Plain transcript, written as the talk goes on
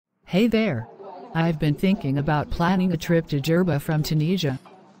Hey there. I've been thinking about planning a trip to Djerba from Tunisia.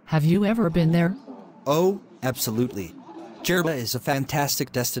 Have you ever been there? Oh, absolutely. Djerba is a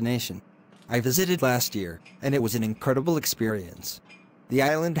fantastic destination. I visited last year, and it was an incredible experience. The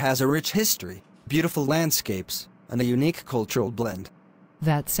island has a rich history, beautiful landscapes, and a unique cultural blend.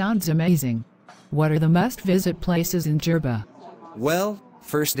 That sounds amazing. What are the must-visit places in Djerba? Well,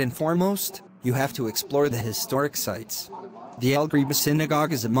 first and foremost, you have to explore the historic sites. The Ghriba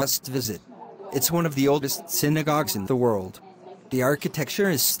Synagogue is a must-visit. It's one of the oldest synagogues in the world. The architecture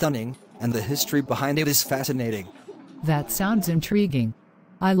is stunning, and the history behind it is fascinating. That sounds intriguing.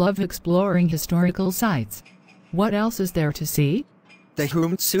 I love exploring historical sites. What else is there to see?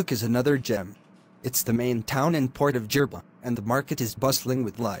 The Souk is another gem. It's the main town and port of Djerba, and the market is bustling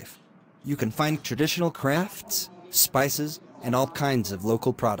with life. You can find traditional crafts, spices, and all kinds of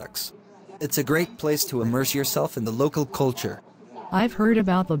local products. It's a great place to immerse yourself in the local culture. I've heard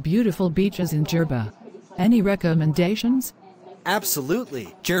about the beautiful beaches in Djerba. Any recommendations?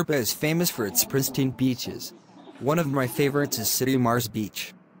 Absolutely! Djerba is famous for its pristine beaches. One of my favorites is Sidi Mahres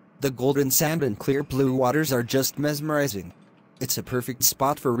Beach. The golden sand and clear blue waters are just mesmerizing. It's a perfect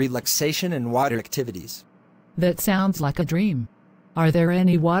spot for relaxation and water activities. That sounds like a dream. Are there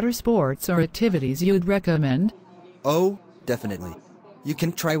any water sports or activities you'd recommend? Oh, definitely. You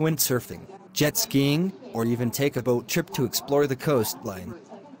can try windsurfing, jet skiing, or even take a boat trip to explore the coastline.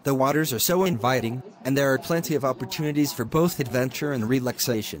 The waters are so inviting, and there are plenty of opportunities for both adventure and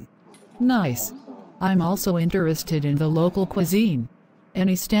relaxation. Nice. I'm also interested in the local cuisine.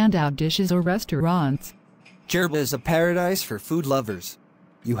 Any standout dishes or restaurants? Djerba is a paradise for food lovers.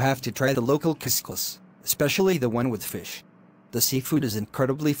 You have to try the local couscous, especially the one with fish. The seafood is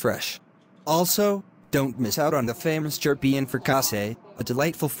incredibly fresh. Also, don't miss out on the famous Djerbian fricassée, a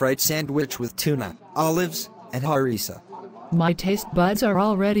delightful fried sandwich with tuna, olives, and harissa. My taste buds are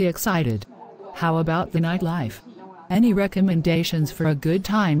already excited. How about the nightlife? Any recommendations for a good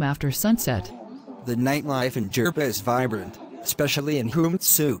time after sunset? The nightlife in Djerba is vibrant, especially in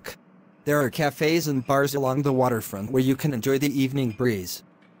Souk. There are cafes and bars along the waterfront where you can enjoy the evening breeze.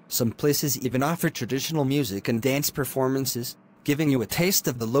 Some places even offer traditional music and dance performances, giving you a taste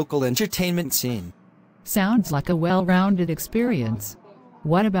of the local entertainment scene. Sounds like a well-rounded experience.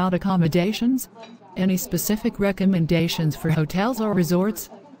 What about accommodations? Any specific recommendations for hotels or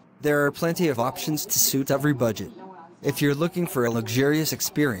resorts? There are plenty of options to suit every budget. If you're looking for a luxurious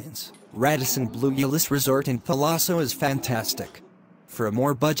experience, Radisson Blue Ulysses Resort in Palazzo is fantastic. For a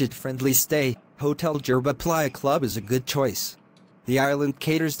more budget-friendly stay, Hotel Djerba Playa Club is a good choice. The island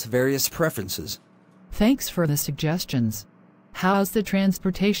caters to various preferences. Thanks for the suggestions. How's the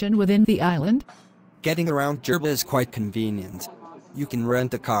transportation within the island? Getting around Djerba is quite convenient. You can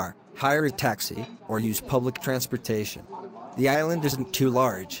rent a car, hire a taxi, or use public transportation. The island isn't too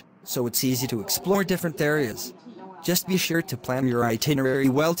large, so it's easy to explore different areas. Just be sure to plan your itinerary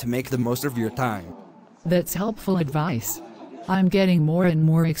well to make the most of your time. That's helpful advice. I'm getting more and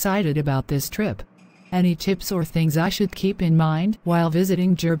more excited about this trip. Any tips or things I should keep in mind while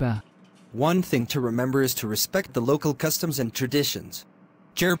visiting Djerba? One thing to remember is to respect the local customs and traditions.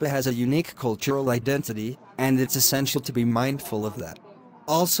 Djerba has a unique cultural identity, and it's essential to be mindful of that.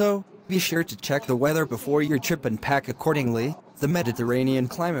 Also, be sure to check the weather before your trip and pack accordingly. The Mediterranean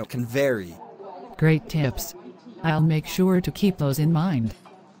climate can vary. Great tips. I'll make sure to keep those in mind.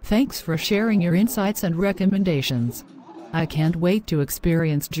 Thanks for sharing your insights and recommendations. I can't wait to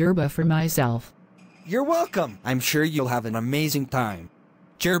experience Djerba for myself. You're welcome! I'm sure you'll have an amazing time.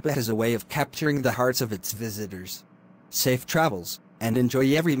 Djerba has a way of capturing the hearts of its visitors. Safe travels, and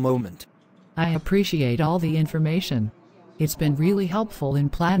enjoy every moment. I appreciate all the information. It's been really helpful in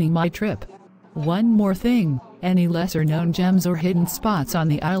planning my trip. One more thing, any lesser-known gems or hidden spots on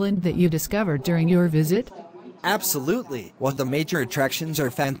the island that you discovered during your visit? Absolutely! While the major attractions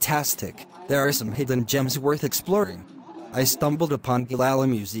are fantastic, there are some hidden gems worth exploring. I stumbled upon Gilala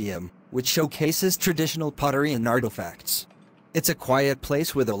Museum, which showcases traditional pottery and artifacts. It's a quiet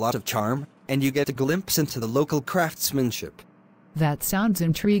place with a lot of charm, and you get a glimpse into the local craftsmanship. That sounds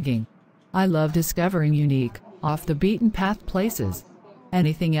intriguing. I love discovering unique, off-the-beaten-path places.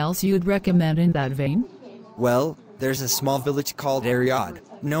 Anything else you'd recommend in that vein? Well, there's a small village called Ariad,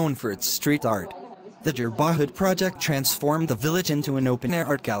 known for its street art. The Djerba project transformed the village into an open-air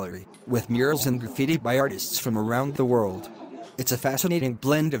art gallery, with murals and graffiti by artists from around the world. It's a fascinating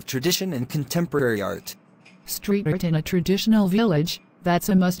blend of tradition and contemporary art. Street art in a traditional village, that's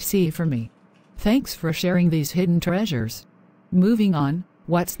a must-see for me. Thanks for sharing these hidden treasures. Moving on,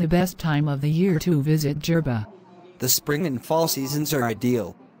 what's the best time of the year to visit Djerba? The spring and fall seasons are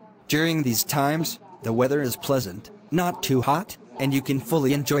ideal. During these times, the weather is pleasant, not too hot, and you can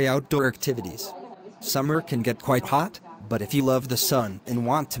fully enjoy outdoor activities. Summer can get quite hot, but if you love the sun and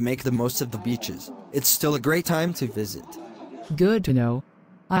want to make the most of the beaches, it's still a great time to visit. Good to know.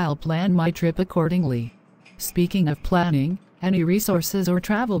 I'll plan my trip accordingly. Speaking of planning, any resources or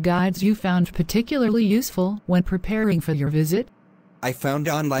travel guides you found particularly useful when preparing for your visit? I found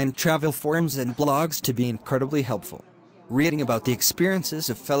online travel forums and blogs to be incredibly helpful. Reading about the experiences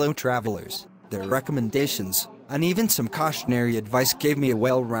of fellow travelers, their recommendations, and even some cautionary advice gave me a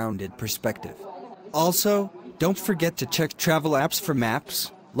well-rounded perspective. Also, don't forget to check travel apps for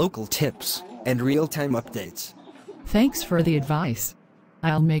maps, local tips, and real-time updates. Thanks for the advice.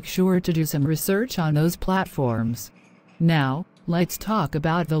 I'll make sure to do some research on those platforms. Now, let's talk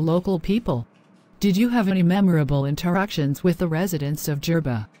about the local people. Did you have any memorable interactions with the residents of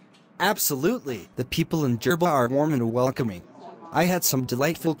Djerba? Absolutely. The people in Djerba are warm and welcoming. I had some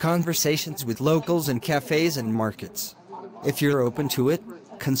delightful conversations with locals in cafes and markets. If you're open to it,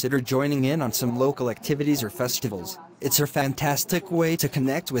 consider joining in on some local activities or festivals. It's a fantastic way to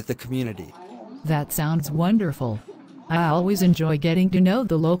connect with the community. That sounds wonderful. I always enjoy getting to know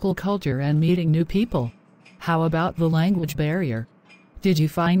the local culture and meeting new people. How about the language barrier? Did you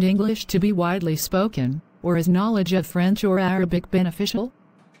find English to be widely spoken, or is knowledge of French or Arabic beneficial?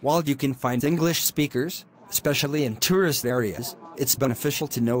 While you can find English speakers, especially in tourist areas, it's beneficial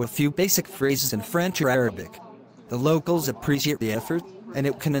to know a few basic phrases in French or Arabic. The locals appreciate the effort, and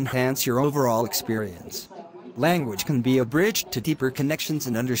it can enhance your overall experience. Language can be a bridge to deeper connections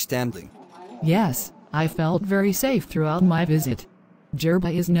and understanding. Yes, I felt very safe throughout my visit.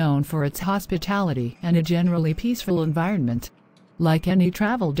 Djerba is known for its hospitality and a generally peaceful environment. Like any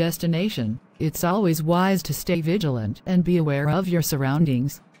travel destination, it's always wise to stay vigilant and be aware of your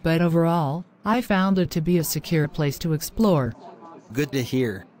surroundings, but overall, I found it to be a secure place to explore. Good to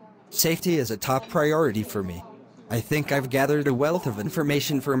hear. Safety is a top priority for me. I think I've gathered a wealth of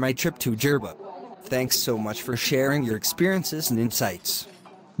information for my trip to Djerba. Thanks so much for sharing your experiences and insights.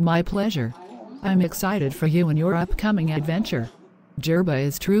 My pleasure. I'm excited for you and your upcoming adventure. Djerba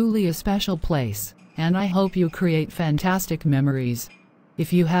is truly a special place, and I hope you create fantastic memories.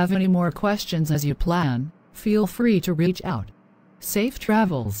 If you have any more questions as you plan, feel free to reach out. Safe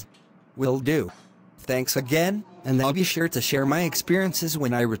travels. Will do. Thanks again, and I'll be sure to share my experiences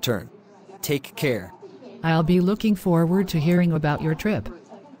when I return. Take care. I'll be looking forward to hearing about your trip.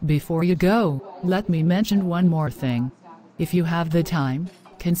 Before you go, let me mention one more thing. If you have the time,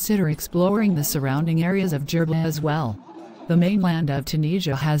 consider exploring the surrounding areas of Djerba as well. The mainland of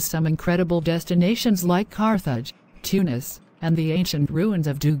Tunisia has some incredible destinations like Carthage, Tunis, and the ancient ruins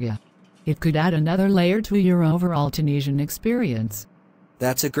of Douga. It could add another layer to your overall Tunisian experience.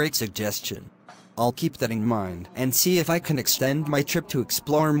 That's a great suggestion. I'll keep that in mind and see if I can extend my trip to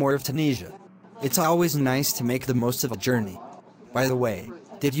explore more of Tunisia. It's always nice to make the most of a journey. By the way,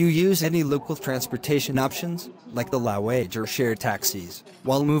 did you use any local transportation options, like the Lawage or shared taxis,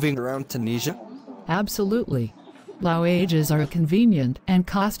 while moving around Tunisia? Absolutely. Lawages are a convenient and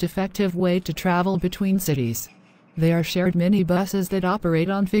cost-effective way to travel between cities. They are shared minibuses that operate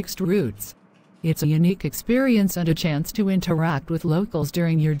on fixed routes. It's a unique experience and a chance to interact with locals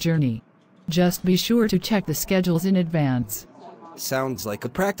during your journey. Just be sure to check the schedules in advance. Sounds like a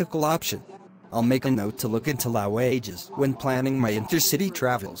practical option. I'll make a note to look into Lawages when planning my intercity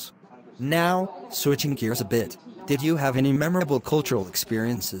travels. Now, switching gears a bit, did you have any memorable cultural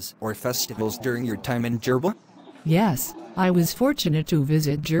experiences or festivals during your time in Djerba? Yes, I was fortunate to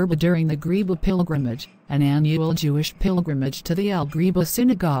visit Djerba during the Ghriba pilgrimage, an annual Jewish pilgrimage to the Ghriba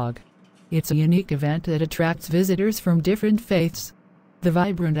Synagogue. It's a unique event that attracts visitors from different faiths. The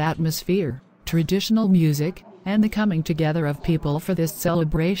vibrant atmosphere, traditional music, and the coming together of people for this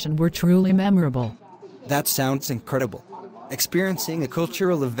celebration were truly memorable. That sounds incredible. Experiencing a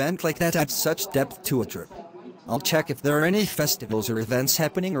cultural event like that adds such depth to a trip. I'll check if there are any festivals or events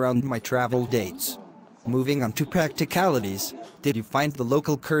happening around my travel dates. Moving on to practicalities, did you find the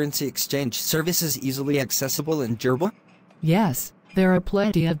local currency exchange services easily accessible in Djerba? Yes, there are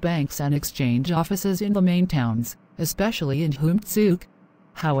plenty of banks and exchange offices in the main towns, especially in Humtsuk.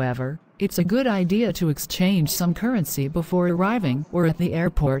 However, it's a good idea to exchange some currency before arriving or at the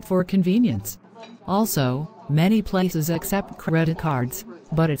airport for convenience. Also, many places accept credit cards,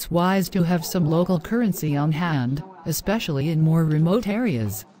 but it's wise to have some local currency on hand, especially in more remote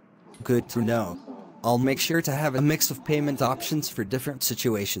areas. Good to know. I'll make sure to have a mix of payment options for different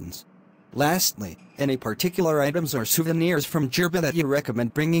situations. Lastly, any particular items or souvenirs from Djerba that you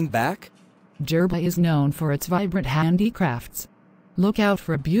recommend bringing back? Djerba is known for its vibrant handicrafts. Look out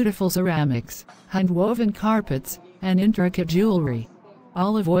for beautiful ceramics, hand-woven carpets, and intricate jewelry.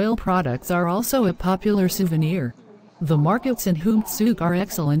 Olive oil products are also a popular souvenir. The markets in Souk are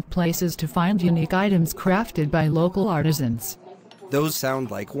excellent places to find unique items crafted by local artisans. Those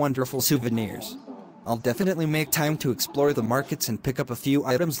sound like wonderful souvenirs. I'll definitely make time to explore the markets and pick up a few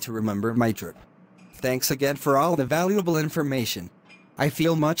items to remember my trip. Thanks again for all the valuable information. I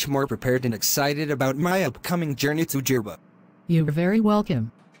feel much more prepared and excited about my upcoming journey to Djerba. You're very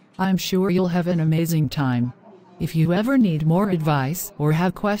welcome. I'm sure you'll have an amazing time. If you ever need more advice or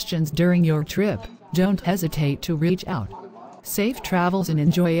have questions during your trip, don't hesitate to reach out. Safe travels and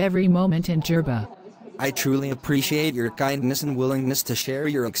enjoy every moment in Djerba. I truly appreciate your kindness and willingness to share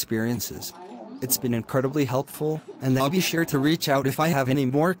your experiences. It's been incredibly helpful, and I'll be sure to reach out if I have any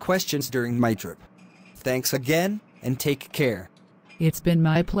more questions during my trip. Thanks again, and take care. It's been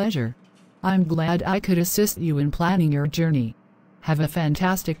my pleasure. I'm glad I could assist you in planning your journey. Have a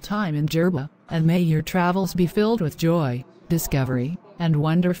fantastic time in Djerba, and may your travels be filled with joy, discovery, and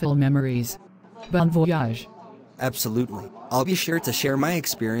wonderful memories. Bon voyage. Absolutely. I'll be sure to share my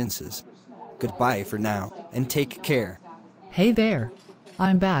experiences. Goodbye for now, and take care. Hey there.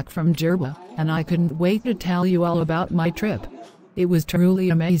 I'm back from Djerba, and I couldn't wait to tell you all about my trip. It was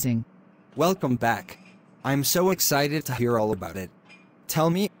truly amazing. Welcome back. I'm so excited to hear all about it. Tell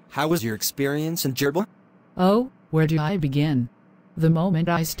me, how was your experience in Djerba? Oh, where do I begin? The moment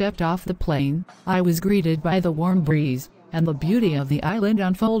I stepped off the plane, I was greeted by the warm breeze, and the beauty of the island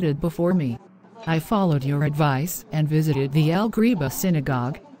unfolded before me. I followed your advice and visited the Ghriba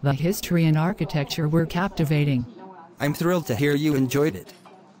Synagogue. The history and architecture were captivating. I'm thrilled to hear you enjoyed it.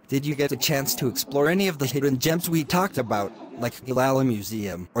 Did you get a chance to explore any of the hidden gems we talked about, like Ghriba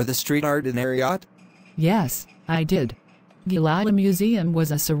Museum or the street art in Ariad? Yes, I did. Ghriba Museum was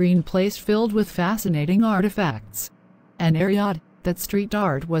a serene place filled with fascinating artifacts. And Ariad, that street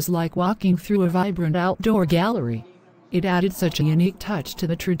art was like walking through a vibrant outdoor gallery. It added such a unique touch to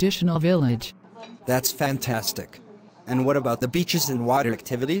the traditional village. That's fantastic. And what about the beaches and water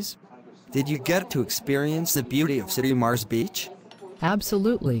activities? Did you get to experience the beauty of Sidi Mahres Beach?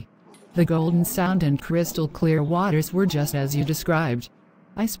 Absolutely. The golden sound and crystal clear waters were just as you described.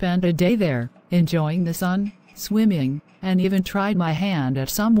 I spent a day there, enjoying the sun, swimming, and even tried my hand at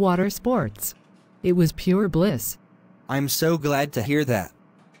some water sports. It was pure bliss. I'm so glad to hear that.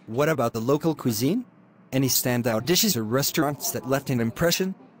 What about the local cuisine? Any standout dishes or restaurants that left an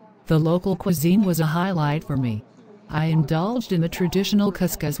impression? The local cuisine was a highlight for me. I indulged in the traditional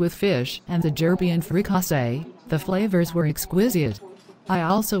couscous with fish and the Djerbian fricassée. The flavors were exquisite. I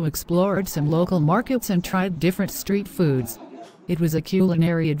also explored some local markets and tried different street foods. It was a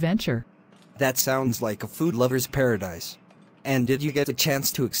culinary adventure. That sounds like a food lover's paradise. And did you get a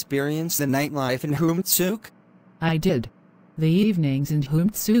chance to experience the nightlife in Souk? I did. The evenings in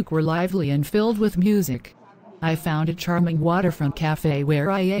Souk were lively and filled with music. I found a charming waterfront cafe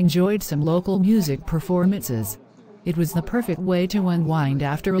where I enjoyed some local music performances. It was the perfect way to unwind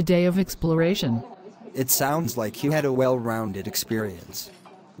after a day of exploration. It sounds like you had a well-rounded experience.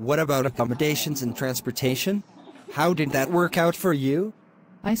 What about accommodations and transportation? How did that work out for you?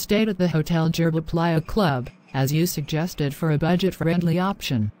 I stayed at the Hotel Djerba Playa Club, as you suggested, for a budget-friendly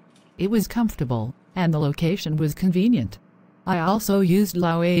option. It was comfortable, and the location was convenient. I also used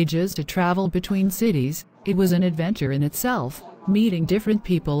Loages to travel between cities. It was an adventure in itself, meeting different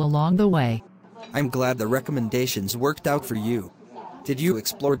people along the way. I'm glad the recommendations worked out for you. Did you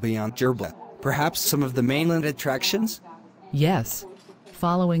explore beyond Djerba, perhaps some of the mainland attractions? Yes.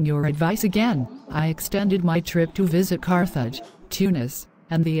 Following your advice again, I extended my trip to visit Carthage, Tunis,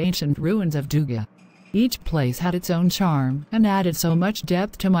 and the ancient ruins of Douga. Each place had its own charm and added so much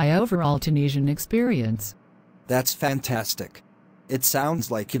depth to my overall Tunisian experience. That's fantastic. It sounds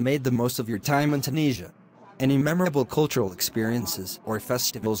like you made the most of your time in Tunisia. Any memorable cultural experiences or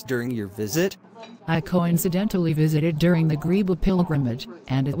festivals during your visit? I coincidentally visited during the Ghriba pilgrimage,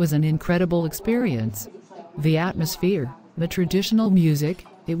 and it was an incredible experience. The atmosphere, the traditional music,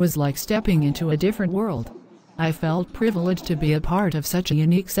 it was like stepping into a different world. I felt privileged to be a part of such a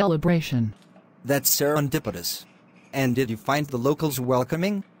unique celebration. That's serendipitous. And did you find the locals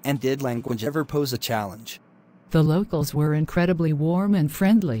welcoming, and did language ever pose a challenge? The locals were incredibly warm and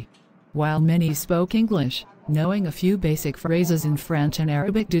friendly. While many spoke English, knowing a few basic phrases in French and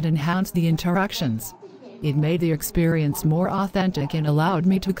Arabic did enhance the interactions. It made the experience more authentic and allowed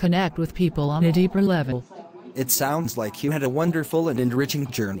me to connect with people on a deeper level. It sounds like you had a wonderful and enriching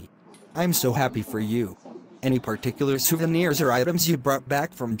journey. I'm so happy for you. Any particular souvenirs or items you brought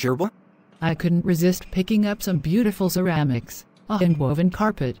back from Djerba? I couldn't resist picking up some beautiful ceramics, a hand-woven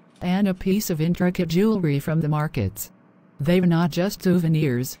carpet, and a piece of intricate jewelry from the markets. They were not just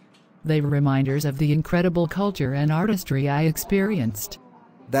souvenirs. They were reminders of the incredible culture and artistry I experienced.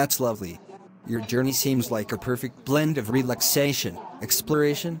 That's lovely. Your journey seems like a perfect blend of relaxation,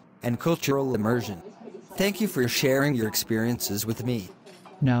 exploration, and cultural immersion. Thank you for sharing your experiences with me.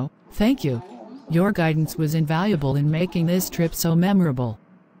 No, thank you. Your guidance was invaluable in making this trip so memorable.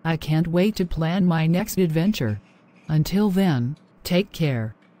 I can't wait to plan my next adventure. Until then, take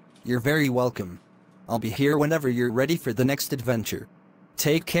care. You're very welcome. I'll be here whenever you're ready for the next adventure.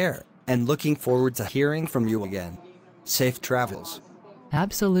 Take care, and looking forward to hearing from you again. Safe travels.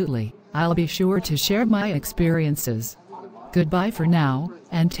 Absolutely, I'll be sure to share my experiences. Goodbye for now,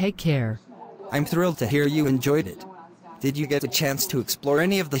 and take care. I'm thrilled to hear you enjoyed it. Did you get a chance to explore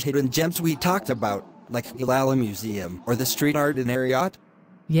any of the hidden gems we talked about, like Ghriba Museum or the street art in Ariat?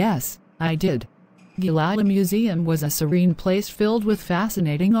 Yes, I did. Ghriba Museum was a serene place filled with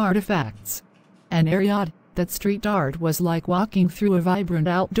fascinating artifacts. And Ariat, that street art was like walking through a vibrant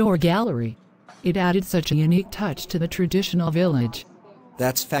outdoor gallery. It added such a unique touch to the traditional village.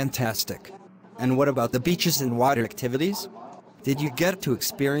 That's fantastic. And what about the beaches and water activities? Did you get to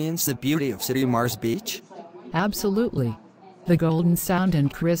experience the beauty of Sidi Mahres Beach? Absolutely. The golden sound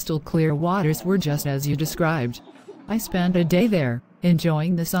and crystal clear waters were just as you described. I spent a day there,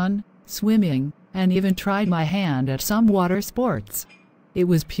 enjoying the sun, swimming, and even tried my hand at some water sports. It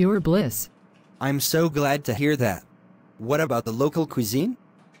was pure bliss. I'm so glad to hear that. What about the local cuisine?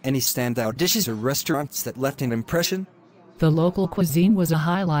 Any standout dishes or restaurants that left an impression? The local cuisine was a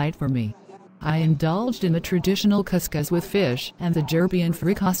highlight for me. I indulged in the traditional couscous with fish and the Djerbian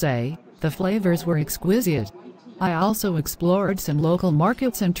fricassée. The flavors were exquisite. I also explored some local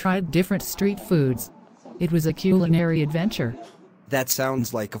markets and tried different street foods. It was a culinary adventure. That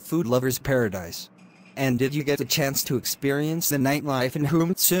sounds like a food lover's paradise. And did you get a chance to experience the nightlife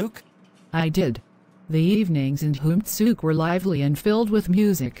in Souk? I did. The evenings in Souk were lively and filled with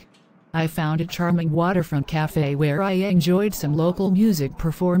music. I found a charming waterfront cafe where I enjoyed some local music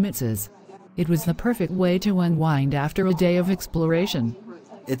performances. It was the perfect way to unwind after a day of exploration.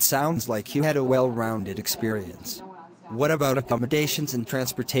 It sounds like you had a well-rounded experience. What about accommodations and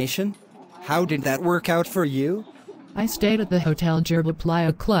transportation? How did that work out for you? I stayed at the Hotel Djerba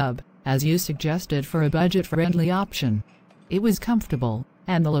Playa Club, as you suggested, for a budget-friendly option. It was comfortable,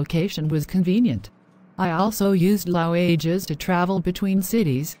 and the location was convenient. I also used Wages to travel between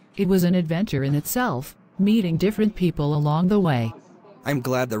cities. It was an adventure in itself, meeting different people along the way. I'm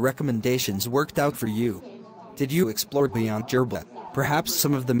glad the recommendations worked out for you. Did you explore beyond Djerba, perhaps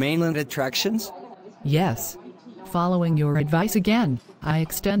some of the mainland attractions? Yes. Following your advice again, I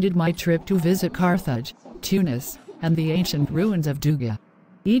extended my trip to visit Carthage, Tunis, and the ancient ruins of Douga.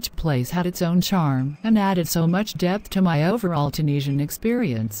 Each place had its own charm and added so much depth to my overall Tunisian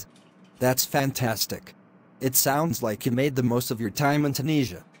experience. That's fantastic. It sounds like you made the most of your time in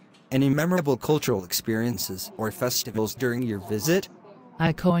Tunisia. Any memorable cultural experiences or festivals during your visit?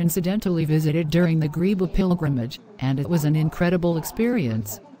 I coincidentally visited during the Ghriba pilgrimage, and it was an incredible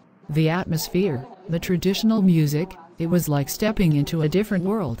experience. The atmosphere, the traditional music, it was like stepping into a different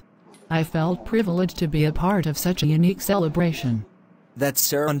world. I felt privileged to be a part of such a unique celebration. That's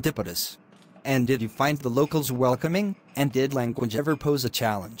serendipitous. And did you find the locals welcoming, and did language ever pose a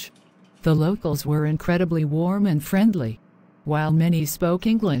challenge? The locals were incredibly warm and friendly. While many spoke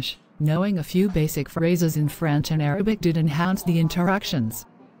English, knowing a few basic phrases in French and Arabic did enhance the interactions.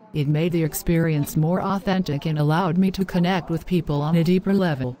 It made the experience more authentic and allowed me to connect with people on a deeper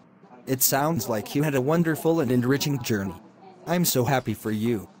level. It sounds like you had a wonderful and enriching journey. I'm so happy for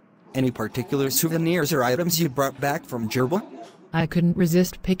you. Any particular souvenirs or items you brought back from Djerba? I couldn't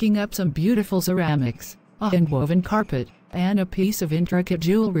resist picking up some beautiful ceramics, a hand-woven carpet, and a piece of intricate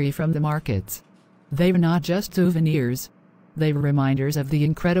jewelry from the markets. They were not just souvenirs. They were reminders of the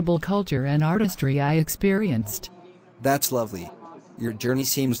incredible culture and artistry I experienced. That's lovely. Your journey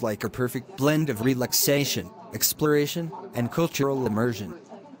seems like a perfect blend of relaxation, exploration, and cultural immersion.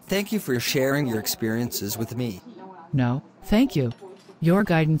 Thank you for sharing your experiences with me. No, thank you. Your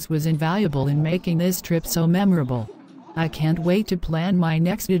guidance was invaluable in making this trip so memorable. I can't wait to plan my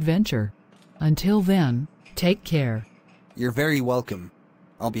next adventure. Until then, take care. You're very welcome.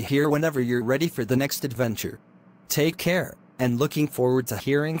 I'll be here whenever you're ready for the next adventure. Take care, and looking forward to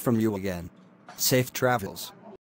hearing from you again. Safe travels.